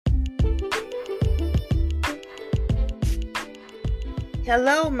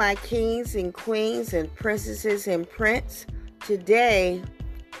Hello, my kings and queens and princesses and prince. Today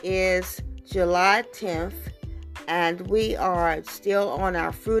is July 10th, and we are still on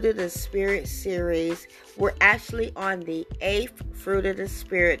our Fruit of the Spirit series. We're actually on the 8th Fruit of the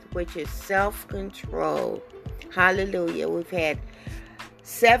Spirit, which is self-control. Hallelujah. We've had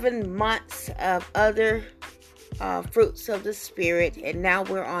 7 months of other fruits of the Spirit, and now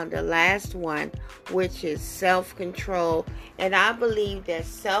we're on the last one, which is self-control. And I believe that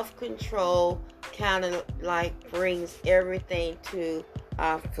self-control kind of like brings everything to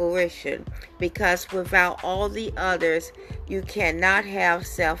fruition, because without all the others, you cannot have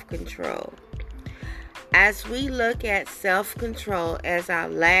self-control. As we look at self-control as our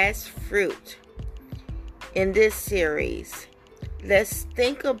last fruit in this series, let's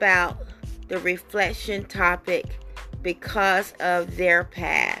think about the reflection topic, because of their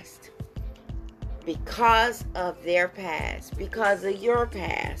past. Because of their past. Because of your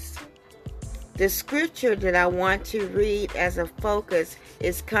past. The scripture that I want to read as a focus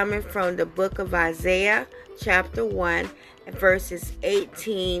is coming from the book of Isaiah, chapter 1, verses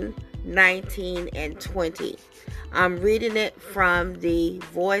 18, 19, and 20. I'm reading it from the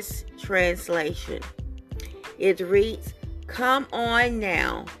Voice translation. It reads, "Come on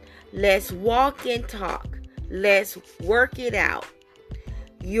now. Let's walk and talk. Let's work it out.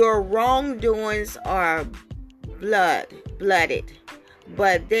 Your wrongdoings are blooded,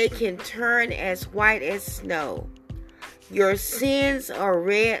 but they can turn as white as snow. Your sins are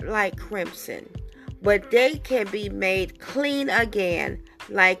red like crimson, but they can be made clean again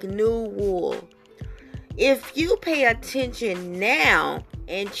like new wool. If you pay attention now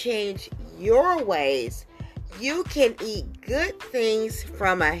and change your ways, you can eat good things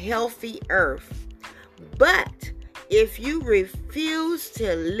from a healthy earth. But if you refuse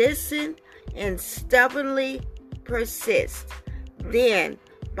to listen and stubbornly persist, then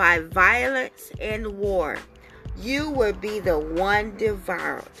by violence and war, you will be the one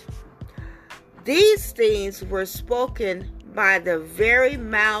devoured." These things were spoken by the very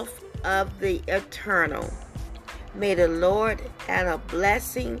mouth of the Eternal. May the Lord add a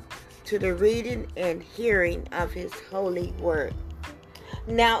blessing to the reading and hearing of His holy word.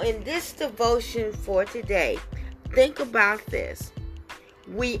 Now, in this devotion for today, think about this.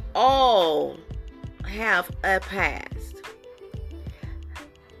 We all have a past.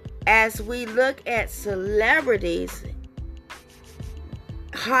 As we look at celebrities,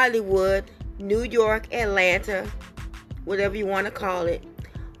 Hollywood, New York, Atlanta, whatever you want to call it,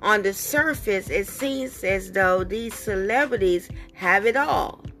 on the surface, it seems as though these celebrities have it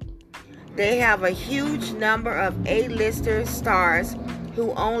all. They have a huge number of A-lister stars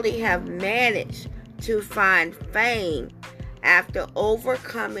who only have managed to find fame after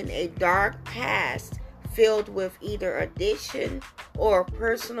overcoming a dark past filled with either addiction or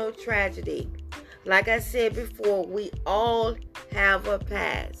personal tragedy. Like I said before, we all have a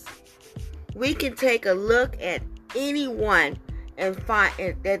past. We can take a look at anyone and find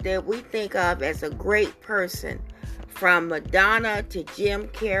that we think of as a great person, from Madonna to Jim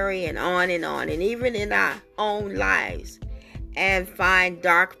Carrey and on, and even in our own lives, and find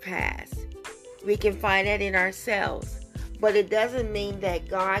dark past. We can find that in ourselves, but it doesn't mean that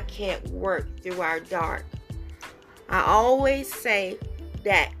God can't work through our dark. I always say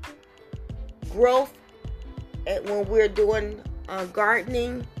that growth, when we're doing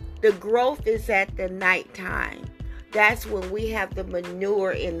gardening, the growth is at the nighttime. That's when we have the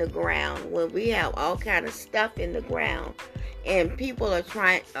manure in the ground, when we have all kind of stuff in the ground, and people are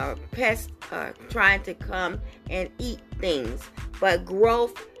pests are trying to come and eat things. But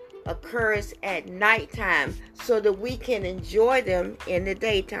growth occurs at nighttime so that we can enjoy them in the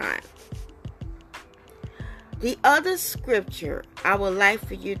daytime. The other scripture I would like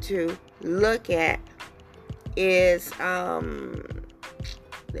for you to look at is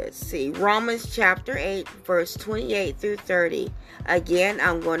Romans chapter 8, verse 28 through 30. Again,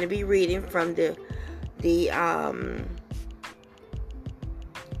 I'm going to be reading from the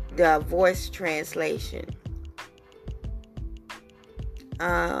Voice translation.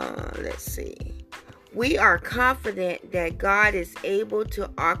 We are confident that God is able to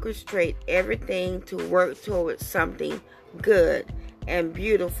orchestrate everything to work towards something good and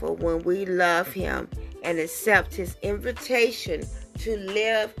beautiful when we love Him and accept His invitation to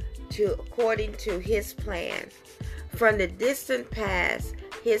live according to His plan. From the distant past,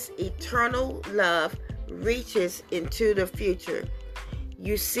 His eternal love reaches into the future.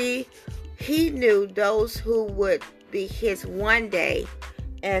 You see, He knew those who would be His one day,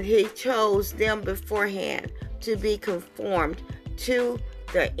 and He chose them beforehand to be conformed to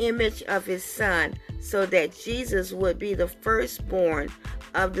the image of His Son, so that Jesus would be the firstborn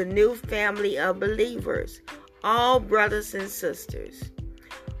of the new family of believers, all brothers and sisters.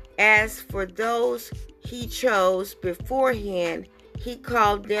 As for those he chose beforehand, he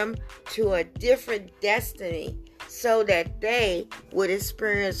called them to a different destiny so that they would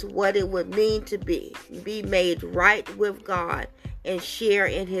experience what it would mean to be made right with God and share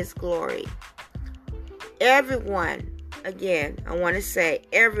in his glory. Everyone, again, I want to say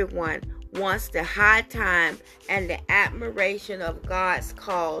everyone wants the high time and the admiration of God's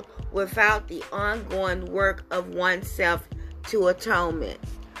call without the ongoing work of oneself to atonement.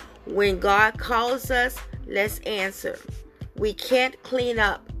 When God calls us, let's answer. We can't clean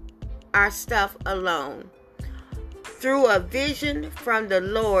up our stuff alone. Through a vision from the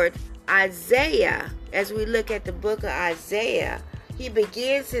Lord, Isaiah, as we look at the book of Isaiah, he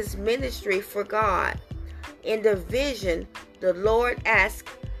begins his ministry for God. In the vision, the Lord asked,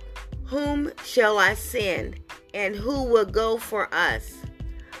 "Whom shall I send, and who will go for us?"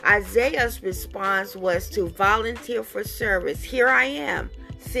 Isaiah's response was to volunteer for service. "Here I am,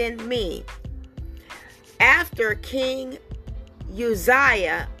 send me." After King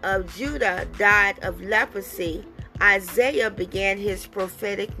Uzziah of Judah died of leprosy, Isaiah began his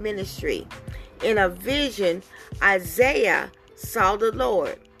prophetic ministry. In a vision, Isaiah saw the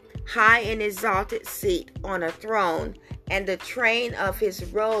Lord, high and exalted seat on a throne, and the train of his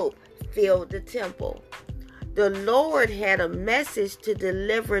robe filled the temple. The Lord had a message to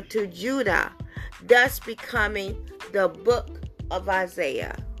deliver to Judah, thus becoming the book of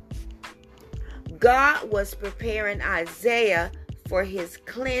Isaiah. God was preparing Isaiah for his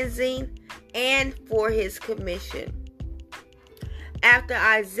cleansing and for his commission. After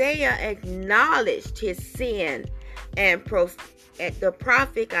Isaiah acknowledged his sin, and the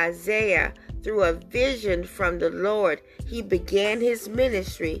prophet Isaiah, through a vision from the Lord, he began his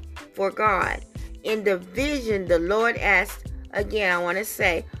ministry for God. In the vision, the Lord asked, again, I want to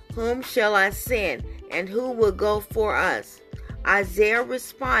say, "Whom shall I send, and who will go for us?" Isaiah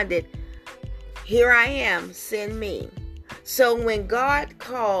responded, "Here I am, send me." So when God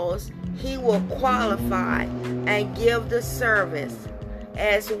calls, he will qualify and give the service.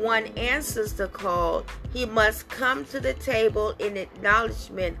 As one answers the call, he must come to the table in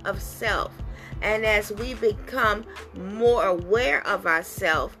acknowledgement of self. And as we become more aware of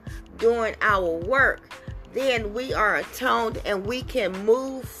ourselves doing our work, then we are atoned and we can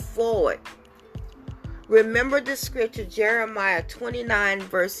move forward. Remember the scripture, Jeremiah 29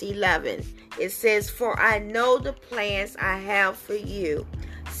 verse 11. It says, "For I know the plans I have for you,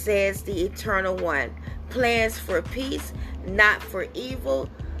 says the Eternal One, plans for peace, not for evil,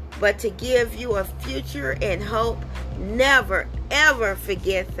 but to give you a future and hope." Never, ever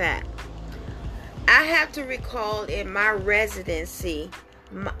forget that. I have to recall in my residency,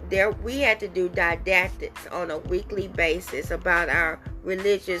 we had to do didactics on a weekly basis about our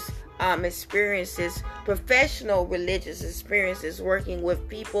religious experiences, professional religious experiences, working with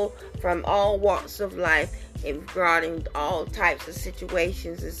people from all walks of life and regarding all types of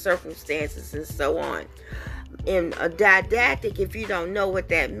situations and circumstances and so on. In a didactic, if you don't know what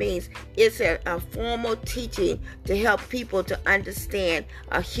that means, it's a formal teaching to help people to understand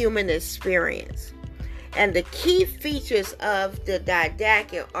a human experience. And the key features of the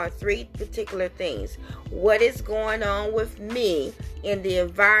didactic are three particular things. What is going on with me in the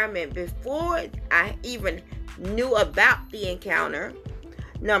environment before I even knew about the encounter.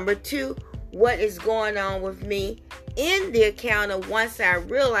 Number two, what is going on with me in the encounter once I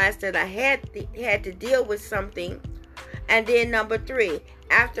realized that I had to deal with something. And then number three,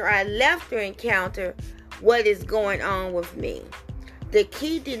 after I left the encounter, what is going on with me. The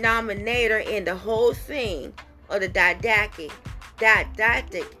key denominator in the whole thing, or the didactic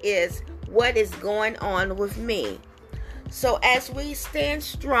is what is going on with me. So as we stand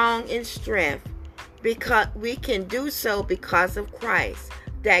strong in strength, because we can do so because of Christ,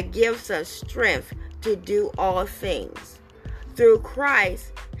 that gives us strength to do all things. Through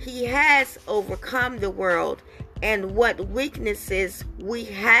Christ, he has overcome the world, and what weaknesses we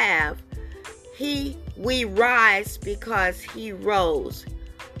have, we rise because he rose.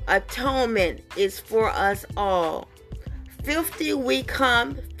 Atonement is for us all. Filthy we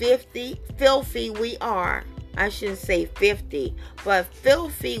come, filthy we are. I shouldn't say 50, but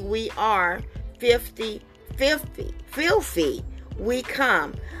filthy we are, 50, filthy we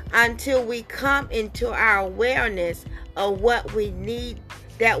come, until we come into our awareness of what we need,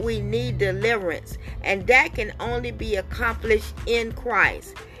 that we need deliverance, and that can only be accomplished in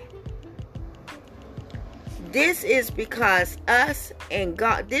Christ. This is because us and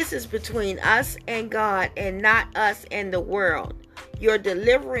God, this is between us and God and not us and the world. Your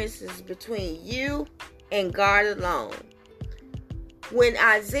deliverance is between you and God alone. When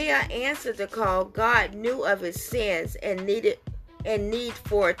Isaiah answered the call, God knew of his sins and need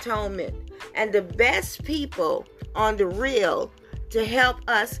for atonement. And the best people on the reel to help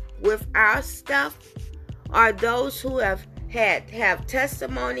us with our stuff are those who have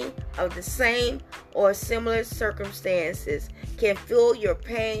testimony of the same or similar circumstances, can feel your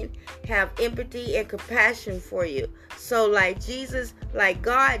pain, have empathy and compassion for you. So like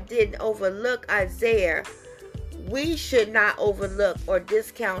God didn't overlook Isaiah, we should not overlook or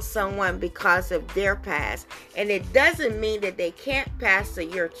discount someone because of their past. And it doesn't mean that they can't pastor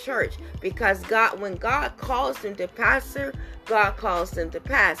your church, because when God calls them to pastor, God calls them to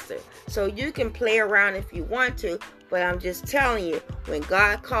pastor. So you can play around if you want to, but I'm just telling you, when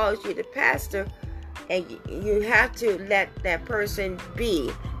God calls you to pastor, and you have to let that person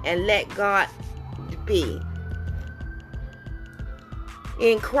be and let God be.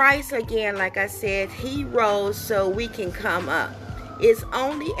 In Christ, again, like I said, he rose so we can come up. It's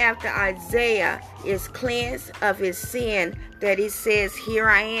only after Isaiah is cleansed of his sin that he says, "Here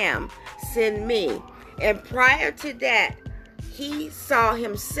I am, send me." And prior to that, he saw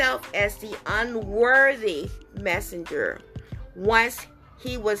himself as the unworthy messenger. Once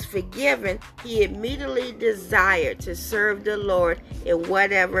he was forgiven, he immediately desired to serve the Lord in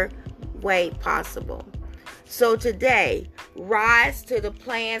whatever way possible. So today, rise to the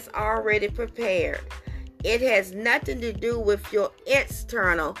plans already prepared. It has nothing to do with your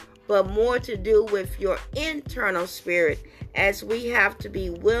external, but more to do with your internal spirit, as we have to be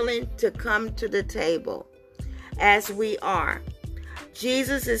willing to come to the table as we are.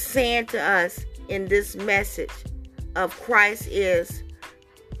 Jesus is saying to us in this message of Christ is,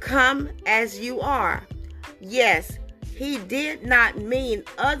 come as you are. Yes, he did not mean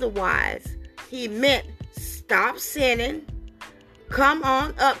otherwise. He meant stop sinning, come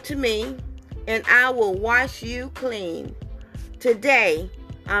on up to me, and I will wash you clean. Today,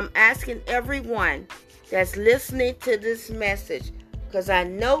 I'm asking everyone that's listening to this message, because I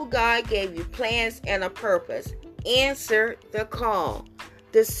know God gave you plans and a purpose. Answer the call.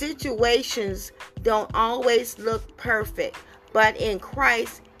 The situations don't always look perfect, but in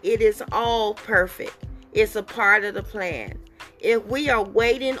Christ, it is all perfect. It's a part of the plan. If we are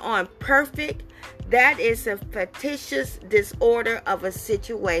waiting on perfect, that is a fictitious disorder of a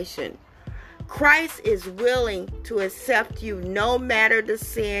situation. Christ is willing to accept you no matter the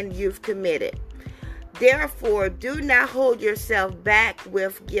sin you've committed. Therefore, do not hold yourself back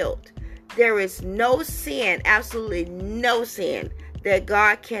with guilt. There is no sin, absolutely no sin, that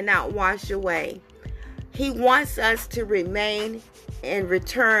God cannot wash away. He wants us to remain and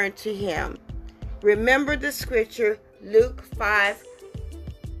return to him. Remember the scripture, Luke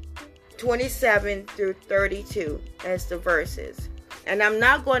 5:27 through 32 as the verses. And I'm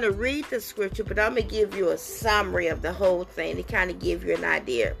not going to read the scripture, but I'm going to give you a summary of the whole thing to kind of give you an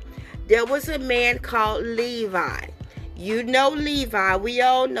idea. There was a man called Levi. You know Levi. We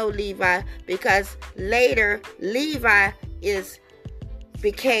all know Levi, because later Levi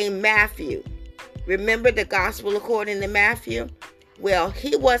became Matthew. Remember the gospel according to Matthew? Well,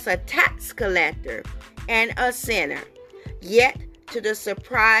 he was a tax collector and a sinner. Yet, to the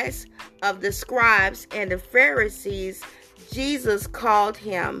surprise of the scribes and the Pharisees, Jesus called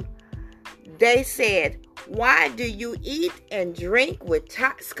him. They said, "Why do you eat and drink with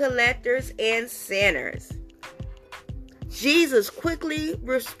tax collectors and sinners?" Jesus quickly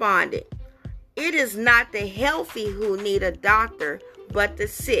responded, "It is not the healthy who need a doctor, but the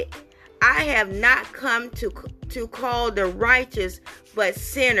sick. I have not come to call the righteous, but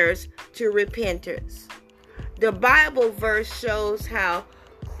sinners to repentance." The Bible verse shows how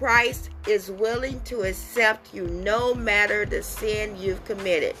Christ is willing to accept you no matter the sin you've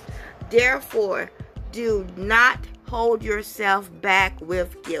committed. Therefore, do not hold yourself back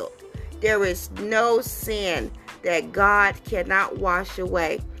with guilt. There is no sin that God cannot wash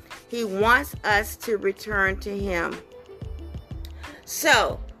away. He wants us to return to him.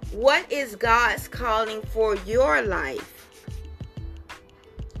 So, what is God's calling for your life?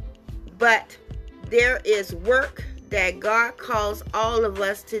 But there is work that God calls all of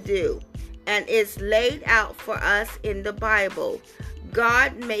us to do, and it's laid out for us in the Bible.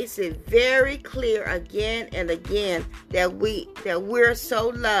 God makes it very clear again and again that we're so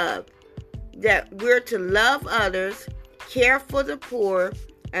loved, that we're to love others, care for the poor,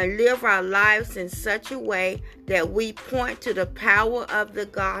 and live our lives in such a way that we point to the power of the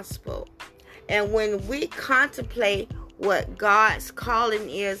gospel. And when we contemplate what God's calling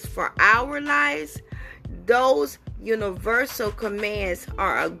is for our lives, those universal commands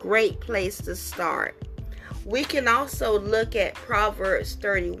are a great place to start. We can also look at Proverbs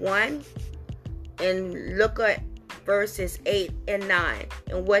 31 and look at verses 8 and 9.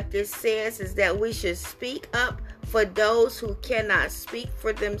 And what this says is that we should speak up for those who cannot speak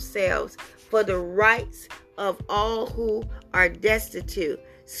for themselves, for the rights of all who are destitute.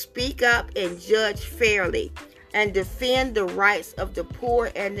 Speak up and judge fairly, and defend the rights of the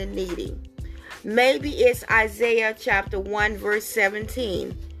poor and the needy. Maybe it's Isaiah chapter 1 verse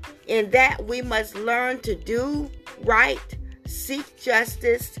 17. In that we must learn to do right, seek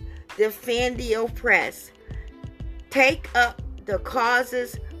justice, defend the oppressed, take up the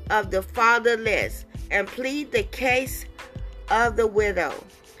causes of the fatherless, and plead the case of the widow.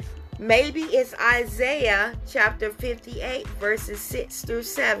 Maybe it's Isaiah chapter 58 verses 6 through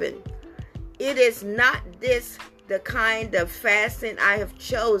 7. It is not this the kind of fasting I have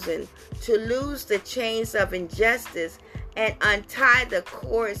chosen, to loose the chains of injustice and untie the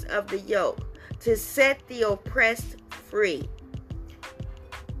cords of the yoke, to set the oppressed free.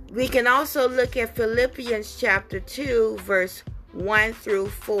 We can also look at Philippians chapter 2 verse 1 through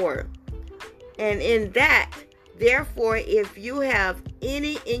 4. And in that, therefore, if you have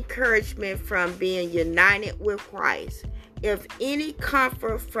any encouragement from being united with Christ, if any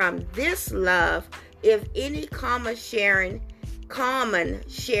comfort from this love, if any common sharing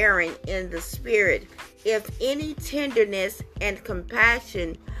in the Spirit, if any tenderness and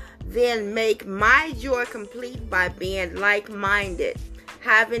compassion, then make my joy complete by being like-minded,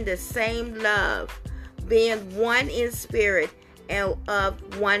 having the same love, being one in spirit and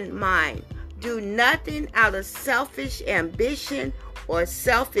of one mind. Do nothing out of selfish ambition or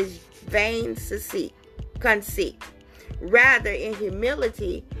selfish vain conceit. Rather, in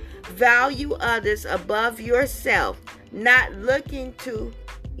humility, value others above yourself, not looking to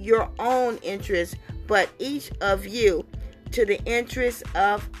your own interests, but each of you to the interests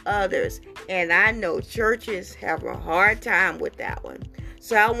of others. And I know churches have a hard time with that one.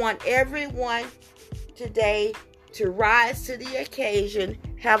 So I want everyone today to rise to the occasion.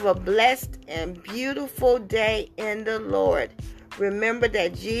 Have a blessed and beautiful day in the Lord. Remember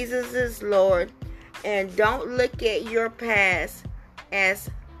that Jesus is Lord, and don't look at your past as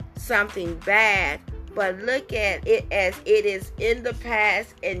something bad, but look at it as it is in the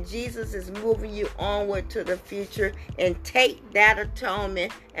past, and Jesus is moving you onward to the future. And take that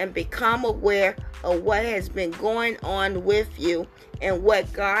atonement and become aware of what has been going on with you and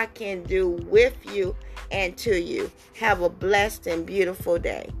what God can do with you and to you. Have a blessed and beautiful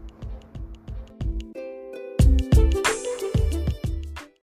day.